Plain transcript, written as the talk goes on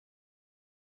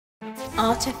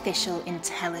Artificial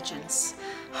intelligence,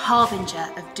 harbinger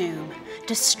of doom,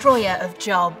 destroyer of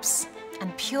jobs,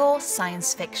 and pure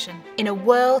science fiction. In a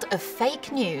world of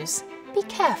fake news, be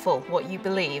careful what you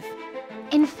believe.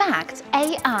 In fact,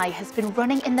 AI has been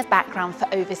running in the background for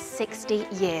over 60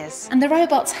 years. And the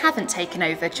robots haven't taken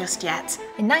over just yet.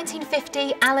 In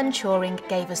 1950, Alan Turing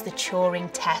gave us the Turing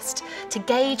test to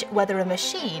gauge whether a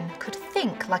machine could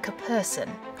think like a person.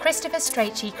 Christopher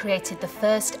Strachey created the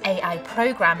first AI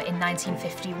program in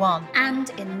 1951.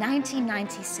 And in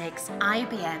 1996,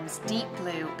 IBM's Deep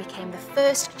Blue became the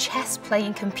first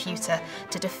chess-playing computer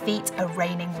to defeat a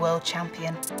reigning world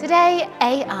champion. Today,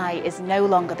 AI is no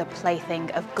longer the plaything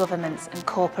of governments and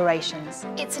corporations.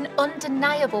 It's an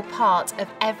undeniable part of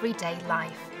everyday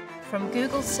life. From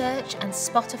Google search and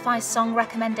Spotify song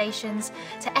recommendations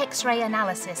to X-ray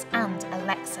analysis and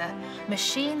Alexa,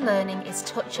 machine learning is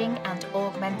touching and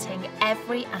augmenting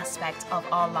every aspect of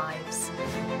our lives.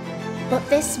 But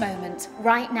this moment,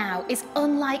 right now, is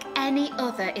unlike any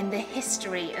other in the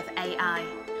history of AI.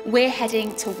 We're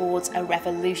heading towards a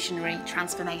revolutionary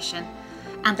transformation,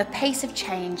 and the pace of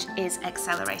change is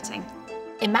accelerating.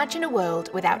 Imagine a world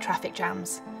without traffic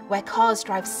jams, where cars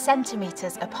drive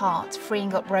centimetres apart,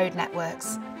 freeing up road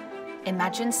networks.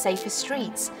 Imagine safer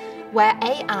streets, where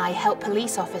AI help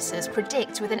police officers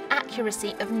predict with an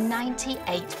accuracy of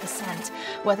 98%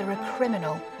 whether a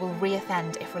criminal will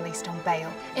reoffend if released on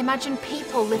bail. Imagine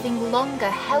people living longer,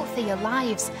 healthier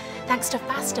lives thanks to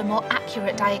faster, more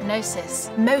accurate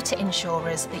diagnosis. Motor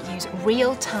insurers that use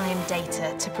real-time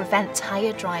data to prevent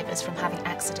tired drivers from having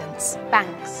accidents.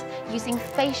 Banks using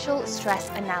facial stress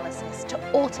analysis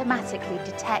to automatically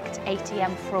detect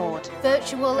ATM fraud.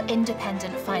 Virtual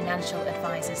independent financial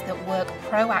advisors that work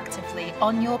proactively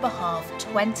on your behalf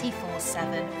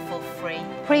 24/7 for free.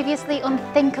 Previously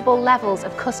unthinkable levels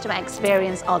of customer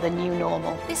experience are the new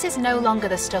normal. This is no longer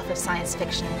the stuff of science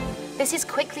fiction. This is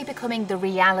quickly becoming the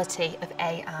reality of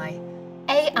AI.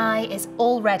 AI is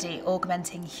already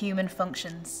augmenting human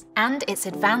functions, and its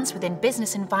advance within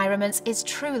business environments is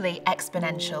truly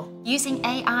exponential. Using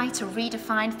AI to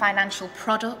redefine financial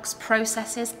products,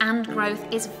 processes, and growth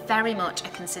is very much a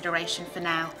consideration for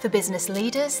now. For business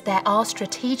leaders, there are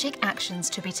strategic actions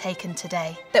to be taken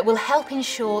today that will help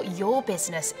ensure your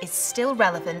business is still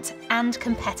relevant and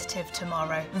competitive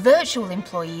tomorrow. Virtual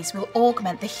employees will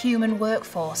augment the human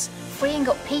workforce, freeing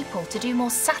up people to do more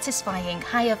satisfying,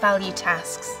 higher value tasks.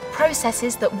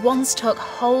 Processes that once took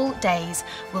whole days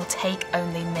will take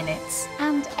only minutes.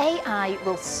 And AI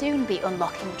will soon be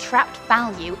unlocking trapped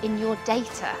value in your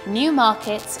data. New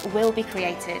markets will be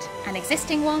created and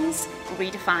existing ones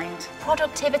redefined.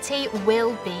 Productivity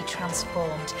will be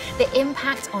transformed. The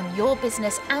impact on your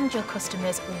business and your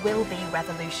customers will be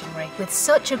revolutionary. With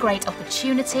such a great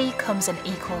opportunity comes an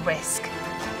equal risk.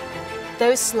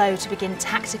 Those slow to begin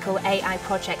tactical AI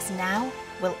projects now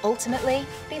will ultimately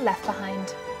be left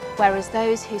behind. Whereas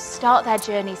those who start their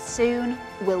journey soon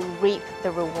will reap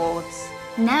the rewards.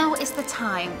 Now is the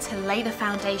time to lay the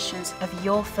foundations of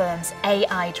your firm's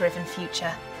AI-driven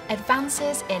future.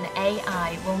 Advances in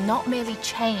AI will not merely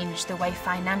change the way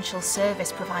financial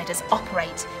service providers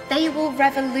operate, they will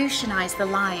revolutionize the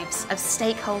lives of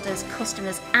stakeholders,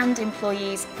 customers, and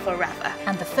employees forever.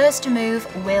 And the first to move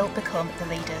will become the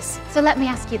leaders. So let me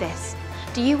ask you this.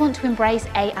 Do you want to embrace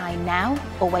AI now,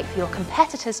 or wait for your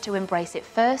competitors to embrace it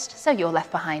first so you're left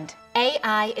behind?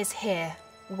 AI is here.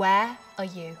 Where are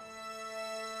you?